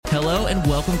Hello and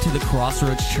welcome to the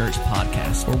Crossroads Church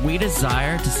podcast, where we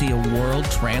desire to see a world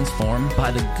transformed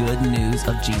by the good news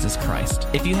of Jesus Christ.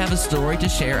 If you have a story to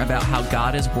share about how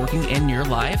God is working in your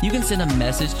life, you can send a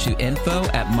message to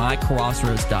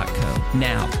info@mycrossroads.co.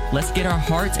 Now, let's get our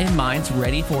hearts and minds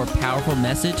ready for a powerful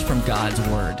message from God's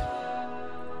Word.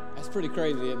 That's pretty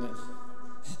crazy, isn't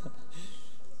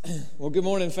it? Well, good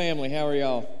morning, family. How are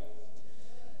y'all?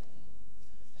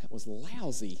 That was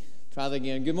lousy. Try that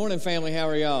again. Good morning, family. How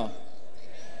are y'all?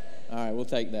 All right, we'll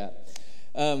take that.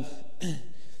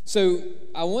 So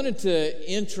I wanted to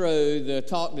intro the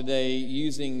talk today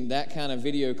using that kind of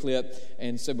video clip.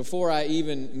 And so before I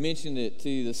even mentioned it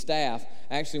to the staff,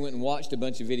 I actually went and watched a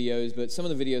bunch of videos. But some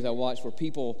of the videos I watched were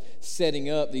people setting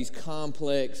up these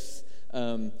complex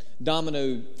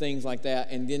domino things like that,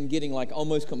 and then getting like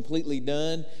almost completely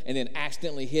done and then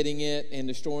accidentally hitting it and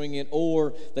destroying it,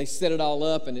 or they set it all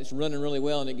up and it's running really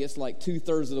well and it gets like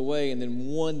 2/3 of the way and then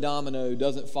one domino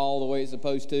doesn't fall the way it's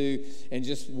supposed to, and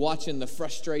just watching the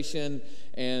frustration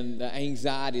and the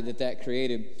anxiety that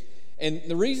created. And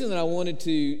the reason that I wanted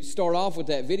to start off with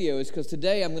that video is because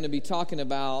today I'm going to be talking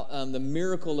about the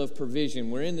miracle of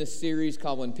provision. We're in this series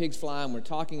called When Pigs Fly, and we're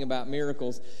talking about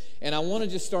miracles. And I want to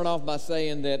just start off by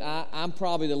saying that I'm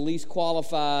probably the least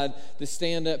qualified to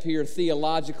stand up here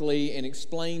theologically and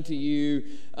explain to you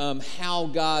how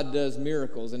God does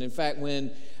miracles. And in fact,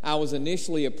 when I was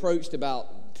initially approached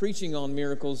about preaching on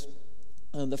miracles,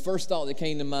 the first thought that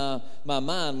came to my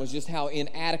mind was just how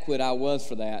inadequate I was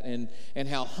for that, and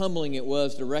how humbling it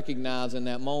was to recognize in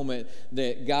that moment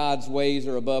that God's ways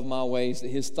are above my ways, that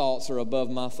His thoughts are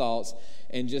above my thoughts,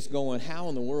 and just going, how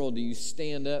in the world do you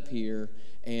stand up here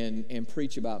and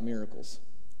preach about miracles?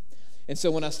 And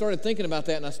so when I started thinking about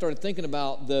that, and I started thinking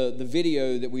about the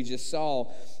video that we just saw,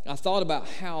 I thought about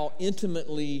how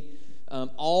intimately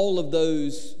all of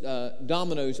those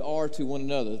dominoes are to one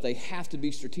another. They have to be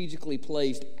strategically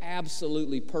placed,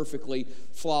 absolutely perfectly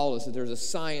flawless. That there's a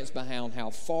science behind how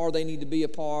far they need to be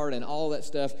apart and all that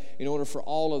stuff in order for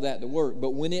all of that to work.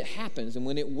 But when it happens and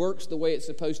when it works the way it's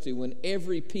supposed to, when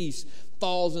every piece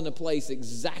falls into place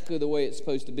exactly the way it's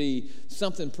supposed to be,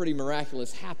 something pretty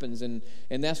miraculous happens, and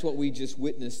that's what we just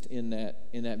witnessed in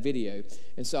that video.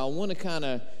 And so I want to kind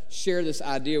of share this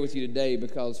idea with you today,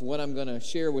 because what I'm going to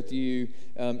share with you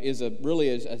is really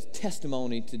a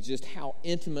testimony to just how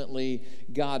intimately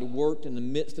God worked in the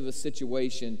midst of a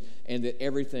situation and that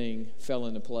everything fell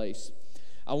into place.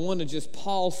 I want to just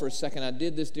pause for a second. I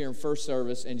did this during first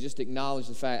service and just acknowledge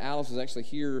the fact Alice was actually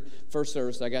here first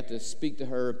service. So I got to speak to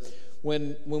her.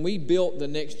 When we built the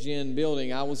Next Gen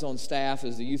building, I was on staff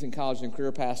as the youth and college and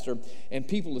career pastor, and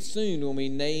people assumed when we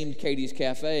named Katie's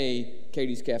Cafe,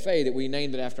 that we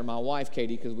named it after my wife,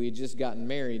 Katie, because we had just gotten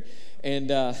married.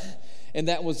 And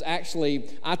that was actually,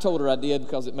 I told her I did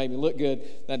because it made me look good.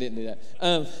 I didn't do that.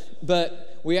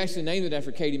 But we actually named it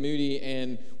after Katie Moody,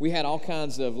 and we had all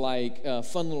kinds of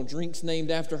fun little drinks named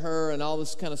after her and all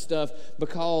this kind of stuff,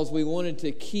 because we wanted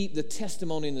to keep the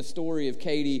testimony and the story of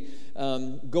Katie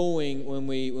going when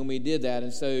we did that.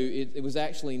 And so it was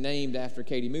actually named after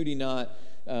Katie Moody, not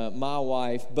my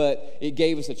wife, but it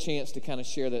gave us a chance to kind of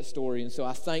share that story. And so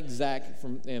I thank Zach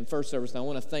in first service, and I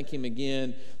want to thank him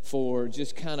again for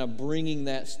just kind of bringing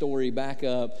that story back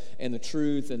up, and the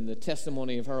truth and the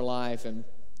testimony of her life and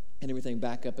everything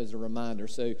back up as a reminder.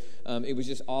 So it was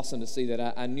just awesome to see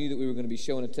that. I knew that we were going to be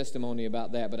showing a testimony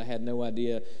about that, but I had no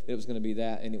idea that it was going to be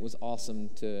that, and it was awesome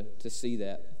to see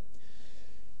that.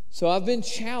 So I've been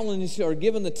challenged or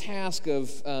given the task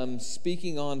of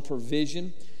speaking on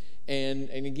provision. And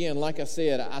again, like I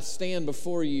said, I stand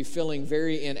before you feeling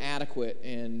very inadequate,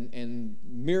 and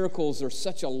miracles are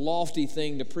such a lofty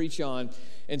thing to preach on.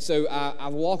 And so I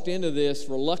walked into this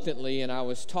reluctantly, and I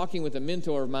was talking with a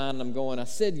mentor of mine, and I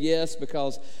said yes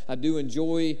because I do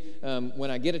enjoy when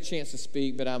I get a chance to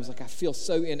speak, but I was like, I feel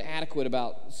so inadequate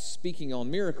about speaking on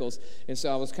miracles. And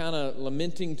so I was kind of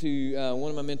lamenting to one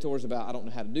of my mentors about, I don't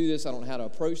know how to do this, I don't know how to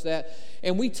approach that.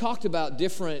 And we talked about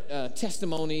different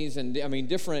testimonies and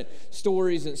different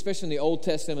stories, and especially in the Old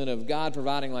Testament, of God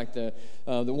providing, like the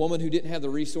woman who didn't have the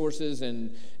resources,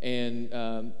 and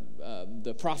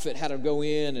the prophet had to go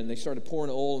in, and they started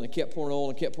pouring oil, and they kept pouring oil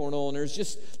and kept pouring oil. And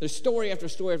there's story after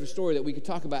story after story that we could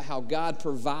talk about how God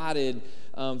provided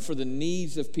for the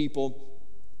needs of people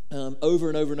over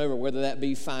and over and over, whether that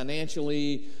be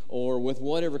financially or with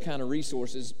whatever kind of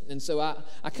resources. And so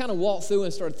I kind of walked through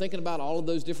and started thinking about all of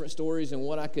those different stories and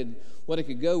what I could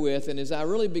go with. And as I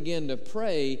really began to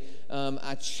pray,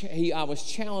 I was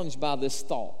challenged by this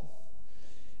thought.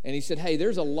 And he said, hey,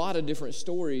 there's a lot of different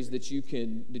stories that you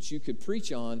could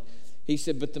preach on. He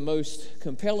said, but the most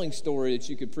compelling story that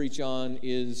you could preach on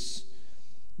is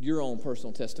your own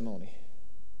personal testimony.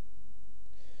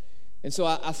 And so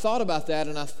I thought about that,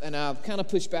 and I kind of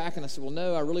pushed back, and I said, well,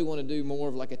 no, I really want to do more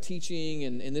of like a teaching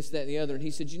and this, that, and the other. And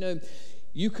he said,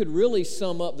 you could really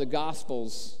sum up the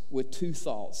Gospels with two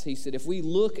thoughts. He said, if we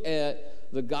look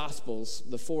at the Gospels,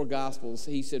 the four Gospels,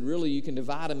 he said, really, you can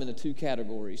divide them into two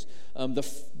categories.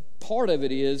 Part of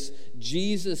it is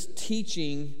Jesus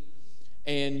teaching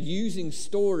and using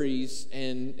stories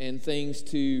and things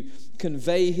to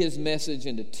convey his message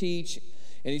and to teach.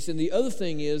 And he said the other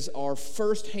thing is our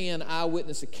firsthand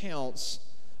eyewitness accounts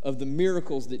of the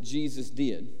miracles that Jesus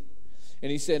did.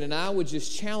 And he said, and I would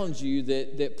just challenge you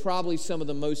that probably some of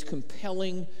the most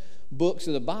compelling books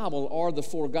of the Bible are the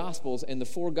four Gospels. And the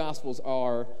four Gospels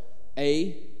are,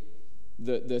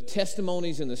 the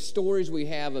testimonies and the stories we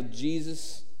have of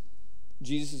Jesus'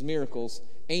 miracles,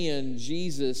 and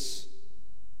Jesus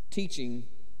teaching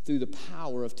through the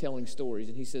power of telling stories.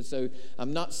 And he said, so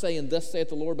I'm not saying thus saith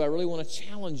the Lord, but I really want to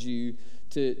challenge you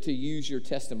to use your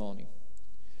testimony.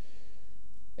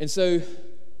 And so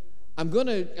I'm going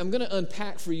to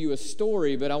unpack for you a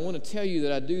story, but I want to tell you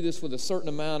that I do this with a certain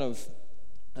amount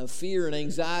of fear and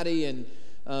anxiety and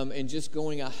just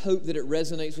going, I hope that it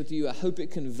resonates with you. I hope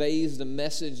it conveys the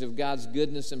message of God's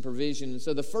goodness and provision. And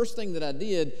so the first thing that I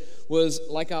did was,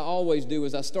 like I always do,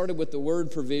 is I started with the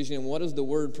word provision. What does the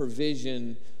word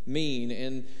provision mean?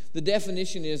 And the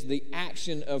definition is the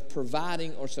action of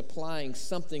providing or supplying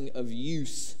something of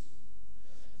use.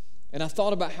 And I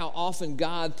thought about how often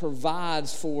God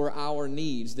provides for our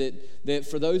needs, that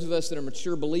for those of us that are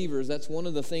mature believers, that's one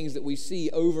of the things that we see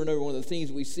over and over. One of the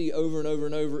things we see over and over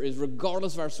and over is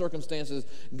regardless of our circumstances,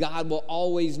 God will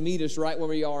always meet us right where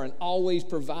we are and always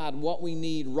provide what we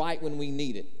need right when we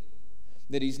need it.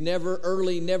 That he's never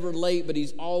early, never late, but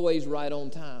he's always right on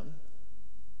time.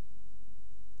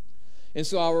 And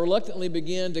so I reluctantly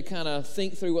began to kind of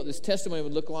think through what this testimony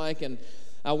would look like, and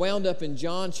I wound up in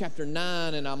John chapter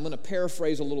 9, and I'm going to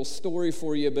paraphrase a little story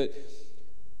for you, but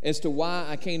as to why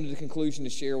I came to the conclusion to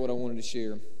share what I wanted to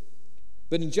share.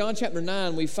 But in John chapter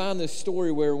 9, we find this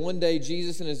story where one day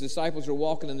Jesus and his disciples are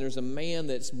walking, and there's a man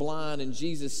that's blind, and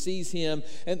Jesus sees him,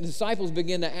 and the disciples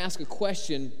begin to ask a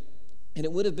question. And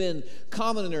it would have been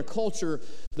common in their culture.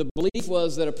 The belief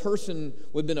was that a person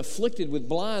would have been afflicted with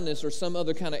blindness or some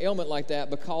other kind of ailment like that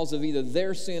because of either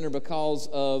their sin or because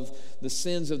of the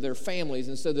sins of their families.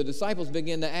 And so the disciples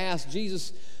began to ask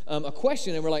Jesus a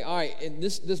question, and we're like, all right,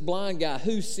 this blind guy,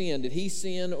 who sinned? Did he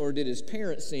sin or did his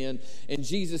parents sin? And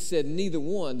Jesus said neither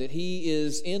one, that he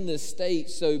is in this state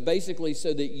so basically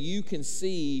so that you can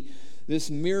see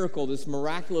this miracle, this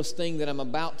miraculous thing that I'm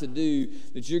about to do,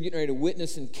 that you're getting ready to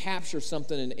witness and capture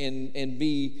something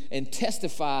and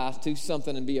testify to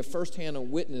something and be a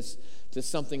firsthand witness to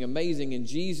something amazing. And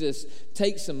Jesus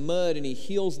takes some mud and he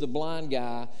heals the blind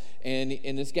guy,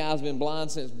 and this guy's been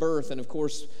blind since birth. And of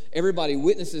course, everybody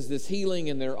witnesses this healing,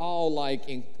 and they're all like,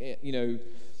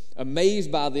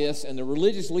 amazed by this. And the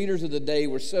religious leaders of the day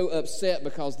were so upset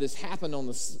because this happened on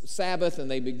the Sabbath,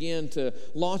 and they began to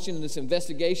launch into this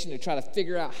investigation to try to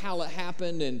figure out how it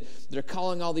happened, and they're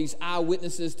calling all these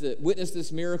eyewitnesses to witness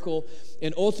this miracle.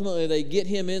 And ultimately they get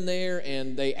him in there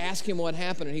and they ask him what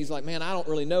happened, and he's like, man, I don't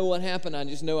really know what happened. I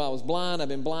just know I was blind. I've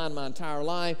been blind my entire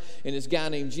life, and this guy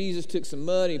named Jesus took some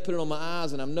mud and he put it on my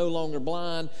eyes, and I'm no longer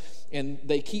blind. And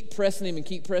they keep pressing him,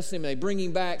 and they bring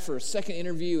him back for a second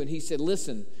interview, and he said,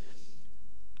 listen,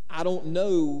 I don't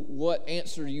know what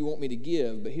answer you want me to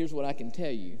give, but here's what I can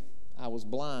tell you. I was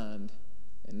blind,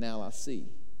 and now I see.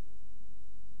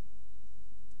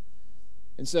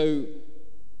 And so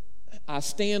I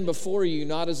stand before you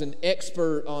not as an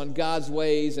expert on God's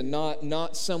ways and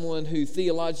not someone who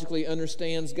theologically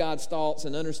understands God's thoughts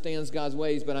and understands God's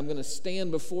ways, but I'm going to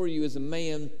stand before you as a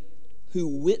man who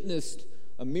witnessed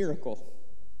a miracle.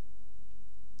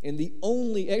 And the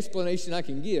only explanation I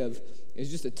can give is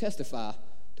just to testify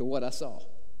to what I saw.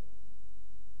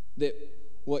 That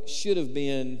what should have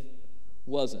been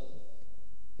wasn't.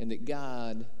 And that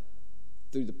God,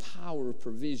 through the power of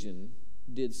provision,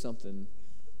 did something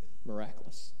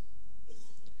miraculous.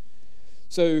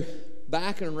 So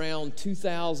back in around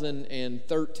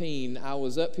 2013, I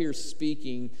was up here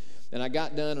speaking, and I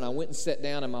got done and I went and sat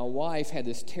down, and my wife had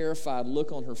this terrified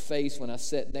look on her face when I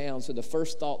sat down. So the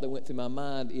first thought that went through my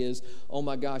mind is, oh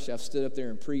my gosh, I've stood up there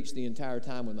and preached the entire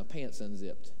time with my pants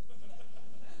unzipped.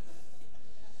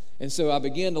 And so I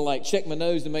began to check my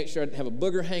nose to make sure I didn't have a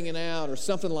booger hanging out or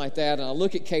something like that. And I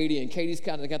look at Katie, and Katie's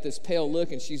kind of got this pale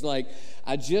look, and she's like,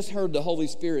 I just heard the Holy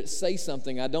Spirit say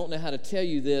something. I don't know how to tell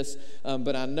you this,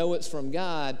 but I know it's from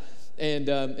God. And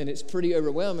it's pretty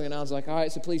overwhelming. And I was like, all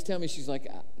right, so please tell me. She's like,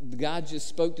 God just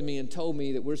spoke to me and told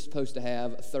me that we're supposed to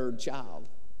have a third child.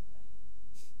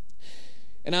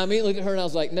 And I immediately looked at her and I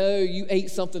was like, no, you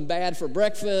ate something bad for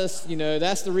breakfast.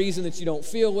 That's the reason that you don't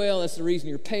feel well. That's the reason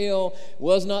you're pale. It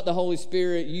was not the Holy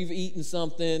Spirit. You've eaten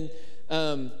something.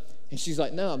 And she's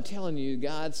like, no, I'm telling you,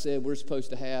 God said we're supposed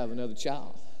to have another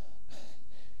child.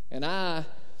 And I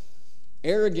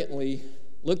arrogantly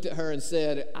looked at her and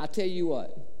said, I tell you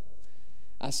what.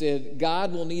 I said,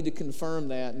 God will need to confirm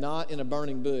that, not in a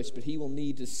burning bush, but he will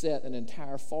need to set an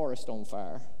entire forest on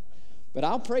fire. But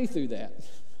I'll pray through that.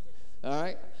 All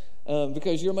right?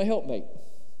 Because you're my helpmate.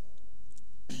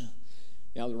 Yeah,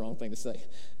 that was the wrong thing to say.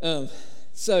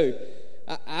 So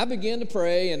I began to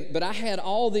pray, but I had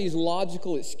all these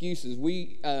logical excuses.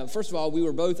 First of all, we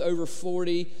were both over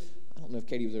 40. I don't know if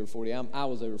Katie was over 40. I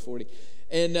was over 40.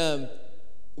 And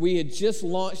we had just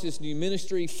launched this new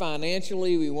ministry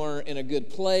financially. We weren't in a good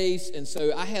place. And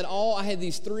so I had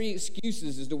these three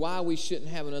excuses as to why we shouldn't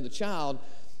have another child.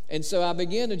 And so I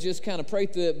began to just kind of pray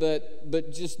through it,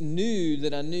 but just knew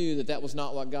that was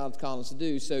not what God's calling us to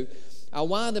do. So I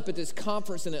wound up at this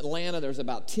conference in Atlanta. There's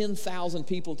about 10,000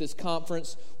 people at this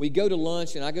conference. We go to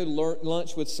lunch, and I go to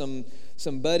lunch with some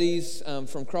buddies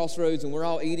from Crossroads, and we're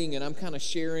all eating, and I'm kind of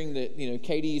sharing that,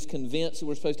 Katie's convinced that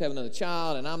we're supposed to have another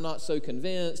child, and I'm not so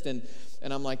convinced, and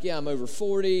I'm like, yeah, I'm over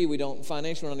 40. We don't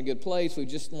financially run in a good place. We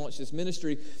just launched this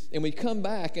ministry. And we come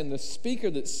back, and the speaker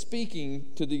that's speaking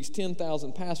to these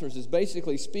 10,000 pastors is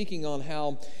basically speaking on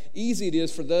how easy it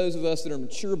is for those of us that are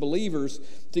mature believers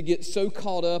to get so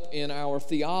caught up in our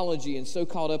theology and so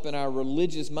caught up in our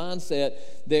religious mindset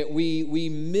that we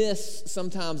miss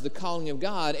sometimes the calling of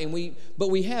God. But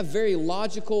we have very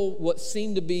logical, what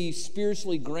seem to be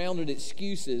spiritually grounded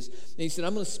excuses. And he said,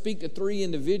 I'm going to speak to three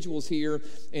individuals here.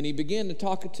 And he began to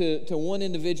talk to one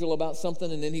individual about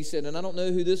something, and then he said, and I don't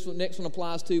know who this next one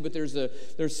applies to, but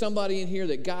there's somebody in here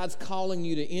that God's calling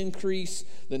you to increase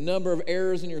the number of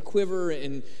arrows in your quiver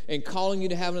and calling you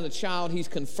to have another child. He's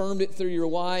confirmed it through your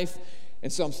wife.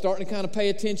 And so I'm starting to kind of pay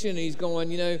attention, and he's going,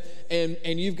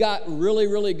 and you've got really,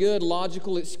 really good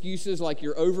logical excuses like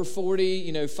you're over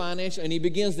 40, financial, and he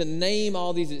begins to name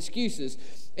all these excuses.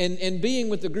 And being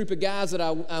with the group of guys that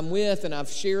I'm with, and I've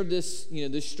shared this,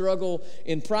 this struggle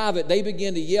in private, they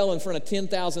begin to yell in front of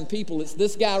 10,000 people, it's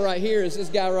this guy right here, it's this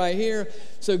guy right here.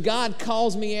 So God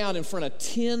calls me out in front of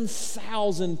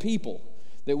 10,000 people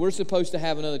that we're supposed to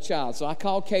have another child. So I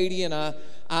call Katie, and I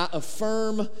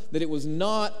affirm that it was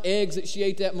not eggs that she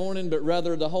ate that morning, but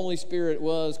rather the Holy Spirit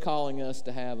was calling us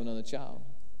to have another child.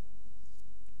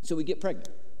 So we get pregnant.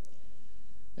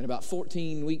 And about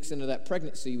 14 weeks into that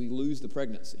pregnancy, we lose the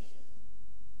pregnancy.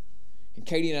 And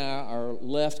Katie and I are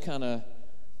left kind of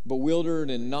bewildered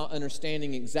and not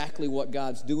understanding exactly what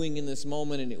God's doing in this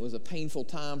moment, and it was a painful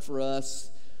time for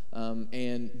us.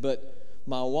 But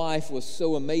my wife was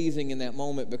so amazing in that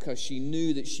moment because she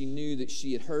knew that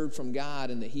she had heard from God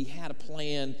and that he had a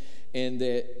plan, and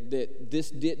that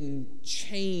this didn't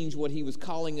change what he was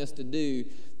calling us to do,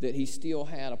 that he still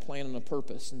had a plan and a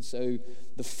purpose. And so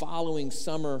the following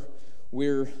summer,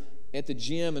 we're at the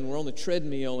gym and we're on the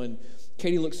treadmill, and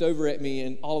Katie looks over at me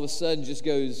and all of a sudden just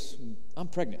goes, I'm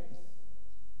pregnant.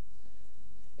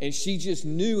 And she just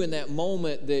knew in that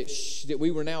moment that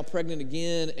we were now pregnant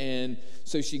again. And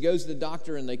so she goes to the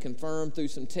doctor, and they confirm through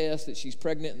some tests that she's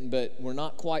pregnant, but we're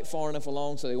not quite far enough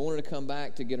along, so they want her to come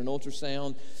back to get an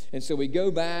ultrasound. And so we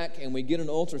go back and we get an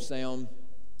ultrasound,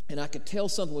 and I could tell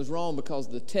something was wrong because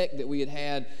the tech that we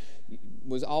had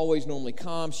was always normally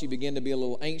calm. She began to be a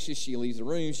little anxious. She leaves the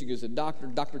room. She goes to the doctor.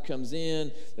 The doctor comes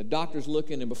in. The doctor's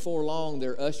looking, and before long,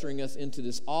 they're ushering us into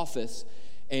this office.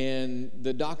 And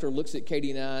the doctor looks at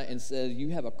Katie and I and says, you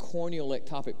have a corneal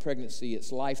ectopic pregnancy.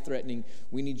 It's life-threatening.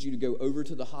 We need you to go over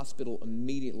to the hospital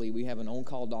immediately. We have an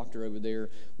on-call doctor over there.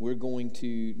 We're going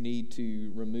to need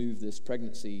to remove this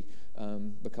pregnancy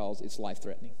because it's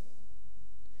life-threatening.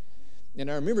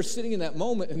 And I remember sitting in that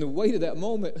moment and the weight of that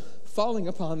moment falling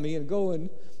upon me and going,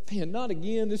 man, not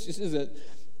again. This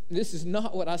is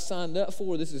not what I signed up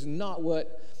for. This is not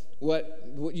what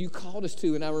you called us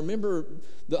to. And I remember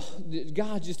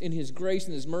God just in his grace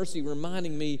and his mercy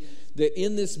reminding me that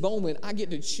in this moment I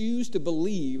get to choose to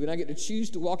believe, and I get to choose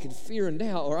to walk in fear and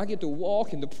doubt, or I get to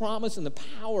walk in the promise and the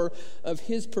power of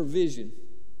his provision.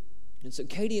 And so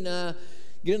Katie and I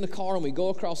get in the car and we go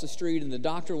across the street, and the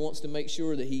doctor wants to make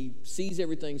sure that he sees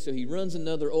everything, so he runs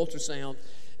another ultrasound.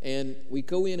 And we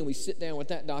go in and we sit down with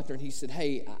that doctor, and he said,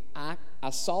 hey, I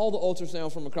saw the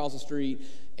ultrasound from across the street,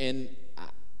 and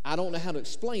I don't know how to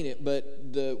explain it, but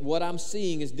what I'm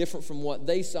seeing is different from what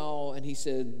they saw. And he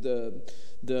said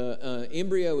the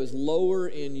embryo is lower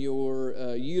in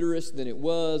your uterus than it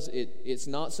was. It's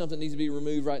not something that needs to be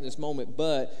removed right in this moment,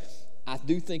 but I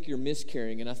do think you're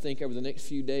miscarrying, and I think over the next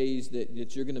few days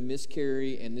that you're going to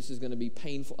miscarry, and this is going to be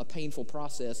a painful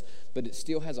process, but it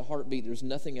still has a heartbeat. There's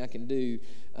nothing I can do.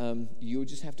 You'll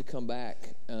just have to come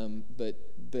back. But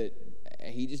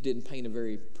he just didn't paint a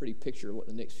very pretty picture of what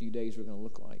the next few days were going to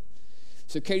look like.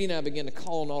 So Katie and I began to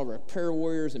call on all of our prayer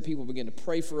warriors, and people began to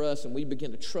pray for us, and we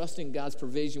began to trust in God's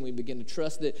provision. We began to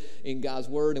trust it in God's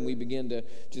word, and we began to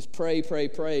just pray.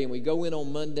 And we go in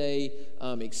on Monday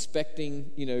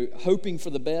expecting, hoping for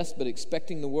the best, but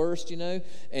expecting the worst,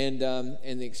 and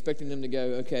expecting them to go,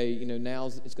 okay, now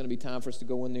it's going to be time for us to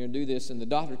go in there and do this. And the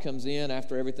doctor comes in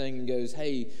after everything and goes,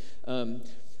 hey,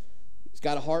 it's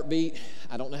got a heartbeat.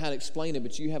 I don't know how to explain it,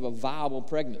 but you have a viable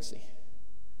pregnancy.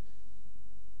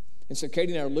 And so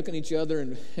Katie and I are looking at each other,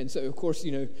 and so, of course,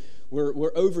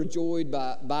 we're overjoyed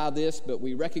by this, but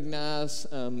we recognize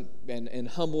and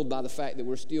humbled by the fact that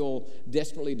we're still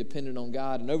desperately dependent on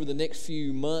God. And over the next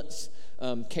few months,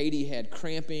 Katie had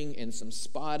cramping and some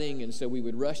spotting, and so we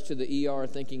would rush to the ER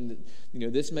thinking that,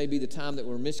 this may be the time that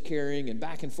we're miscarrying, and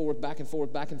back and forth,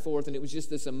 and it was just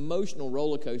this emotional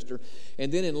roller coaster. And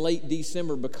then in late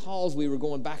December, because we were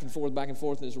going back and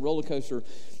forth in this roller coaster,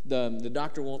 the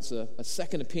doctor wants a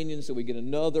second opinion, so we get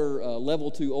another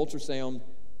level 2 ultrasound,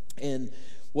 and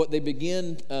what they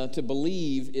begin to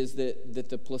believe is that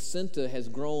the placenta has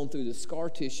grown through the scar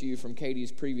tissue from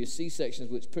Katie's previous C-sections,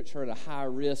 which puts her at a high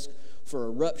risk for a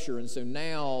rupture. And so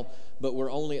now, but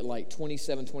we're only at like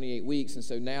 27, 28 weeks, and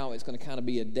so now it's going to kind of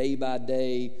be a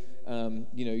day-by-day,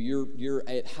 you're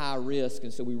at high risk,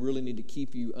 and so we really need to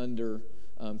keep you under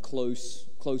close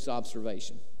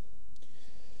observation.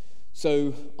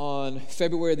 So on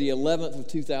February the 11th of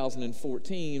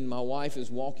 2014, my wife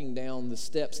is walking down the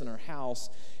steps in our house,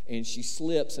 and she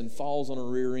slips and falls on her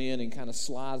rear end and kind of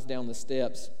slides down the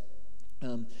steps.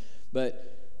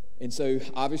 And so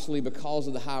obviously because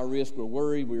of the high risk, we're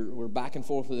worried. We're back and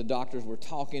forth with the doctors. We're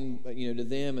talking, to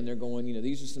them, and they're going,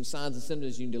 these are some signs and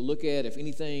symptoms you need to look at. If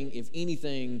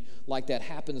anything like that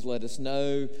happens, let us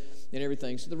know. And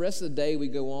everything. So the rest of the day we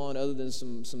go on, other than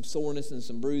some soreness and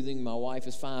some bruising, my wife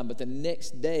is fine. But the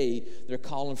next day, they're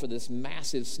calling for this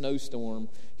massive snowstorm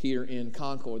here in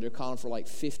Concord. They're calling for like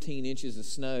 15 inches of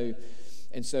snow.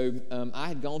 And so I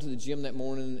had gone to the gym that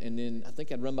morning, and then I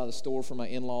think I'd run by the store for my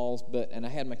in-laws, and I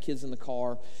had my kids in the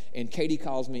car, and Katie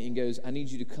calls me and goes, I need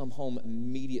you to come home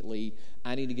immediately.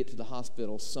 I need to get to the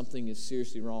hospital. Something is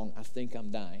seriously wrong. I think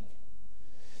I'm dying.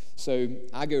 So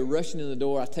I go rushing in the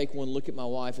door. I take one look at my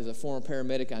wife. As a former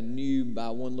paramedic, I knew by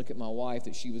one look at my wife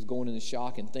that she was going into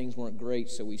shock and things weren't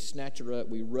great. So we snatch her up.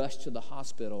 We rush to the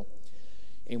hospital.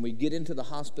 And we get into the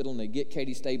hospital, and they get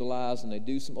Katie stabilized, and they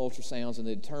do some ultrasounds, and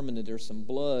they determine that there's some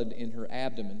blood in her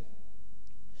abdomen.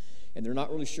 And they're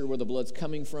not really sure where the blood's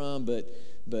coming from, but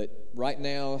right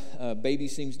now, baby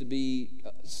seems to be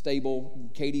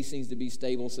stable. Katie seems to be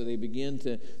stable, so they begin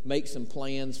to make some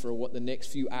plans for what the next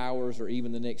few hours or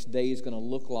even the next day is going to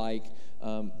look like.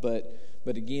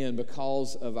 But again,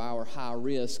 because of our high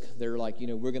risk, they're like,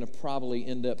 we're going to probably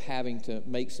end up having to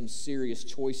make some serious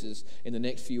choices in the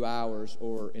next few hours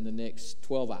or in the next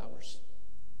 12 hours.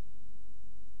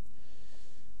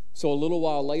 So a little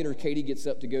while later, Katie gets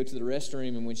up to go to the restroom,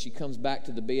 and when she comes back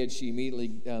to the bed, she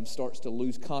immediately starts to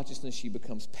lose consciousness. She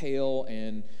becomes pale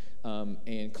and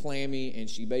clammy, and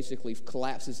she basically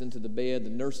collapses into the bed. The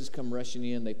nurses come rushing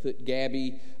in. They put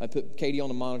Katie on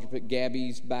the monitor, put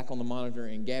Gabby's back on the monitor,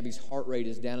 and Gabby's heart rate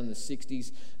is down in the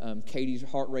 60s. Katie's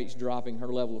heart rate's dropping.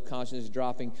 Her level of consciousness is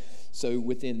dropping. So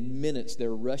within minutes,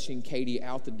 they're rushing Katie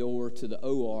out the door to the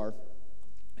OR,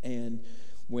 and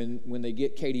when they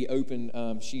get Katie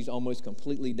open, she's almost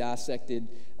completely dissected,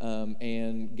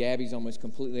 and Gabby's almost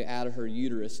completely out of her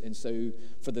uterus. And so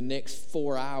for the next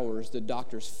 4 hours, the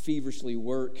doctors feverishly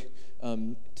work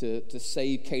to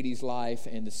save Katie's life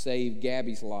and to save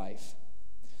Gabby's life.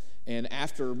 And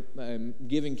after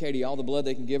giving Katie all the blood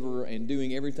they can give her and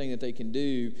doing everything that they can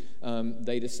do,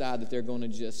 they decide that they're going to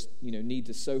just, need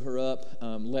to sew her up,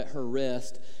 let her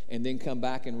rest, and then come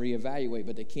back and reevaluate.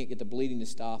 But they can't get the bleeding to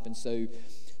stop. And so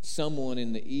someone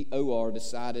in the OR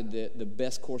decided that the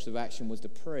best course of action was to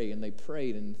pray. And they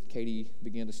prayed, and Katie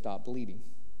began to stop bleeding.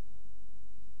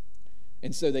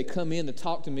 And so they come in to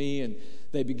talk to me, and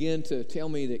they begin to tell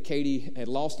me that Katie had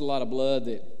lost a lot of blood,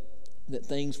 that that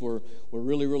things were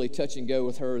really, really touch and go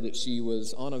with her, that she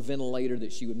was on a ventilator,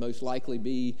 that she would most likely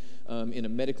be in a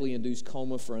medically induced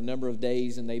coma for a number of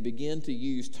days. And they began to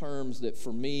use terms that,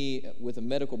 for me, with a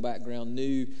medical background,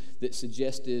 knew that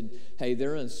suggested, hey,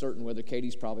 they're uncertain whether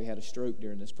Katie's probably had a stroke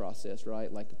during this process,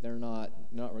 right? Like, they're not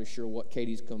really sure what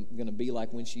Katie's going to be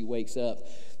like when she wakes up.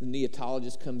 The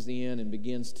neonatologist comes in and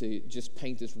begins to just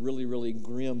paint this really, really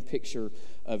grim picture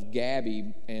of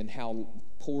Gabby and how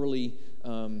poorly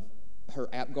her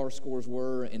APGAR scores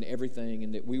were and everything,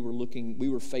 and that we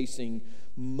were facing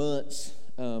months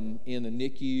in the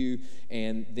NICU,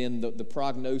 and then the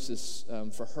prognosis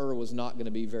for her was not going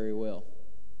to be very well.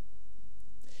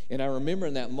 And I remember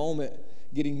in that moment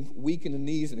getting weak in the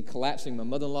knees and collapsing. My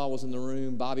mother-in-law was in the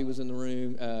room, Bobby was in the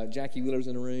room, Jackie Wheeler was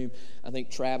in the room. I think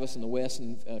Travis and the West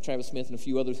and Travis Smith and a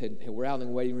few others were out in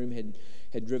the waiting room,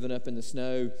 had driven up in the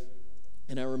snow.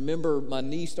 And I remember my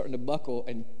knees starting to buckle,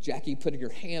 and Jackie putting her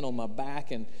hand on my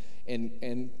back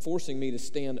and forcing me to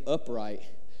stand upright.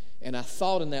 And I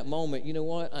thought in that moment, you know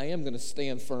what? I am going to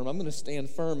stand firm. I'm going to stand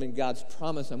firm in God's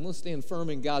promise. I'm going to stand firm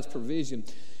in God's provision.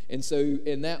 And so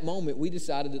in that moment, we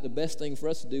decided that the best thing for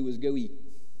us to do was go eat.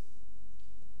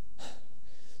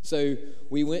 So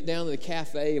we went down to the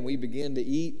cafe and we began to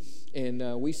eat.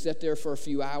 And we sat there for a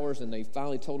few hours, and they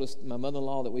finally told us, my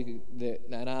mother-in-law, that we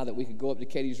could go up to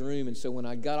Katie's room. And so when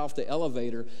I got off the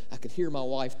elevator, I could hear my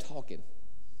wife talking.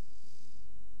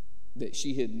 That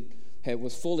she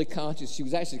was fully conscious. She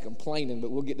was actually complaining,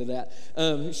 but we'll get to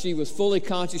that. She was fully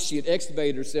conscious. She had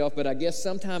extubated herself, but I guess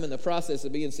sometime in the process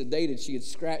of being sedated, she had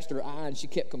scratched her eye, and she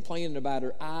kept complaining about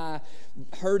her eye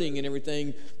hurting and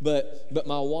everything. But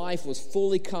my wife was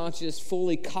fully conscious,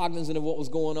 fully cognizant of what was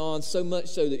going on, so much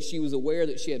so that she was aware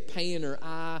that she had pain in her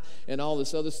eye and all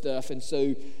this other stuff. And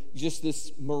so just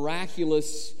this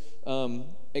miraculous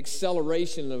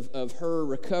acceleration of her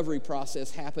recovery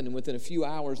process happened, and within a few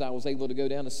hours I was able to go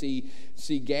down to see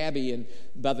Gabby, and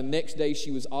by the next day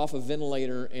she was off a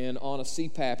ventilator and on a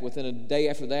CPAP. Within a day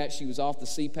after that she was off the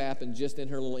CPAP and just in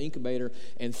her little incubator,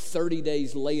 and 30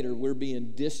 days later we're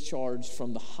being discharged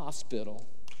from the hospital.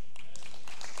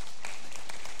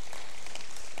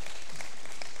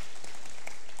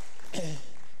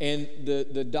 And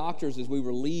the doctors, as we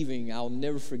were leaving, I'll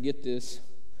never forget this,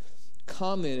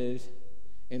 commented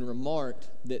and remarked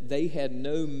that they had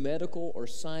no medical or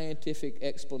scientific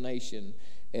explanation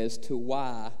as to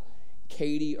why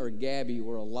Katie or Gabby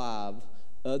were alive,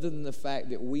 other than the fact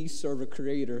that we serve a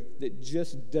Creator that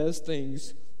just does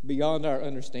things beyond our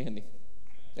understanding.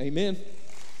 Amen.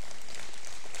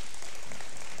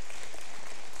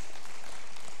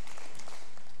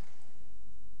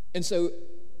 And so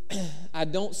I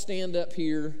don't stand up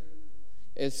here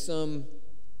as some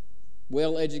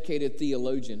well-educated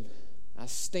theologian. I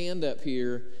stand up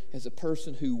here as a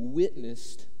person who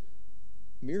witnessed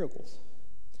miracles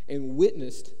and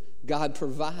witnessed God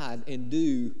provide and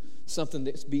do something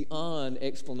that's beyond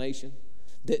explanation,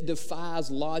 that defies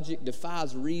logic,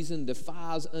 defies reason,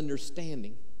 defies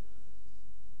understanding.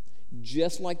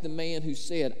 Just like the man who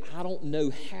said, I don't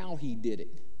know how he did it,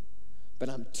 but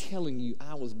I'm telling you,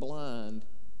 I was blind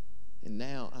and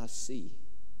now I see.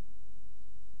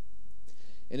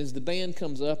 And as the band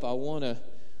comes up, I want to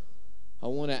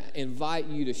invite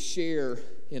you to share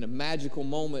in a magical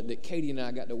moment that Katie and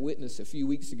I got to witness a few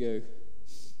weeks ago.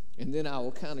 And then I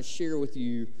will kind of share with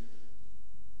you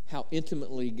how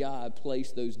intimately God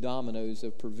placed those dominoes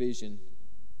of provision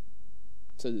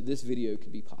so that this video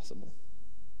could be possible.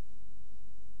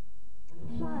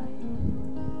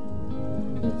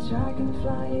 The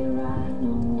dragonfly ran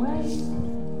away,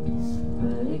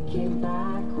 but it came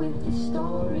back with a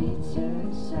story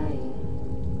to say.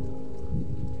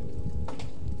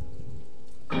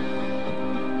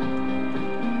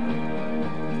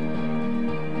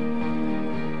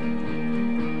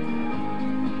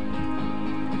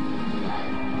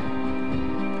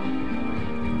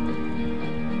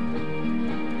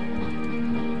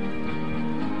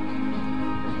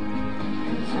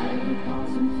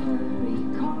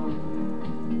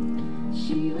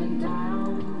 She went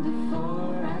down the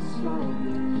forest road,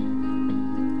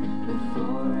 the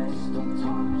forest of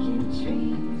talking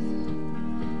trees.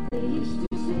 They used to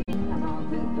sing about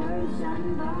the birds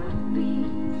and the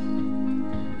bees.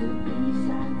 The bees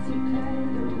had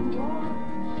declared a war.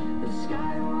 The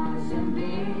sky wasn't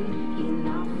big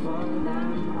enough for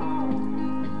them all.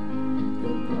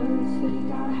 The birds, they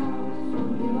got help from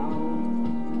below,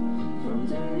 from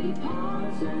dirty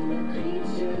ponds and the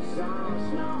creatures of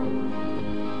snow.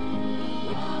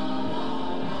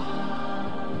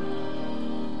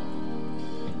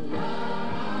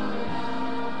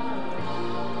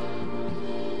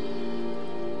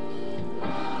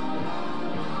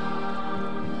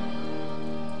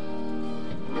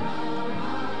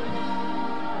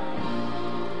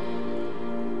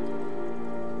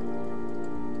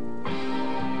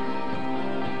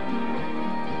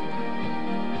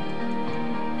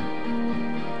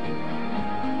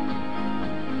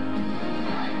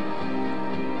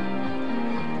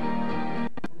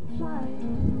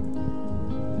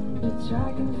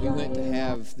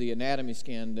 the anatomy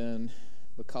scan done,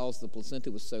 because the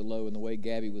placenta was so low and the way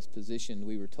Gabby was positioned,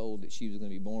 we were told that she was going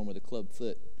to be born with a club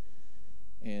foot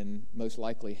and most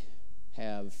likely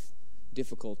have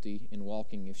difficulty in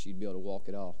walking if she'd be able to walk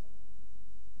at all.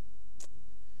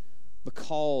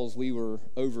 Because we were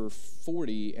over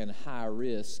 40 and high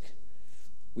risk,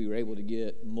 we were able to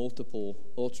get multiple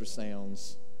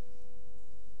ultrasounds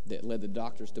that led the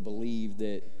doctors to believe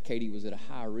that Katie was at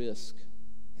a high risk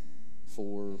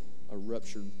for a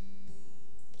ruptured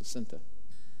placenta.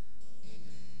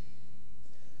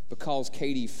 Because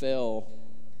Katie fell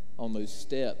on those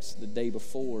steps the day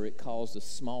before, it caused a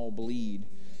small bleed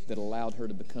that allowed her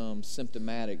to become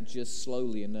symptomatic just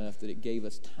slowly enough that it gave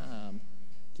us time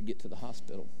to get to the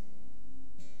hospital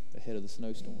ahead of the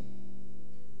snowstorm.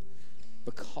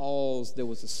 Because there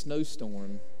was a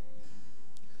snowstorm,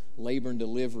 labor and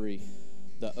delivery,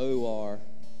 the OR,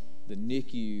 the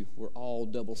NICU were all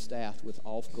double-staffed with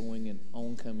off-going and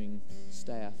oncoming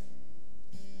staff.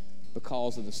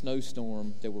 Because of the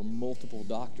snowstorm, there were multiple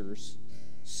doctors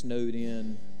snowed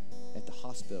in at the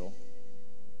hospital.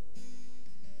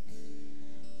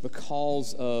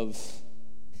 Because of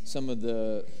some of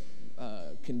the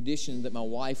condition that my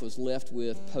wife was left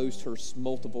with post her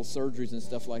multiple surgeries and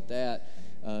stuff like that,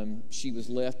 she was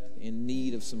left in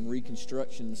need of some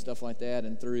reconstruction and stuff like that,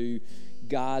 and through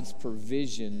God's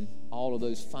provision, all of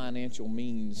those financial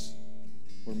means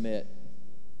were met.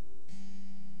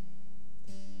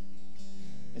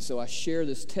 And so I share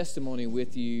this testimony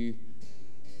with you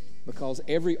because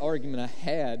every argument I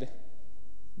had,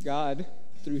 God,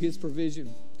 through His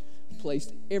provision,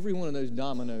 placed every one of those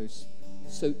dominoes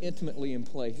so intimately in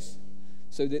place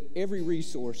so that every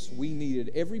resource we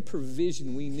needed, every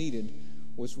provision we needed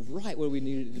was right where we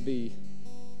needed it to be,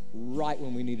 right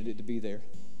when we needed it to be there.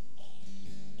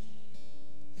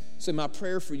 So my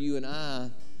prayer for you and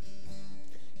I,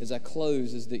 as I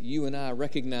close, is that you and I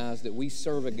recognize that we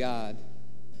serve a God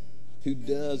who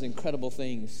does incredible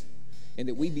things, and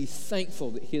that we be thankful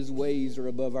that His ways are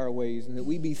above our ways, and that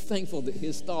we be thankful that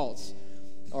His thoughts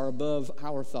are above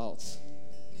our thoughts.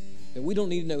 That we don't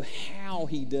need to know how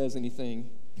He does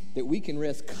anything, that we can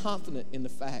rest confident in the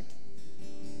fact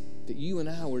that you and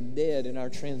I were dead in our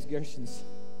transgressions.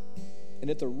 And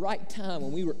at the right time,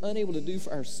 when we were unable to do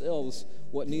for ourselves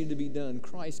what needed to be done,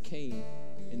 Christ came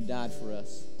and died for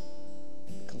us.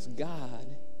 Because God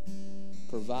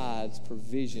provides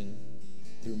provision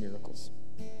through miracles.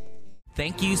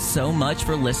 Thank you so much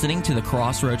for listening to the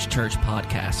Crossroads Church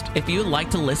podcast. If you would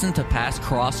like to listen to past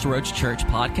Crossroads Church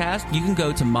podcasts, you can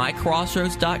go to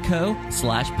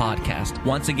mycrossroads.co/podcast.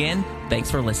 Once again, thanks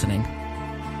for listening.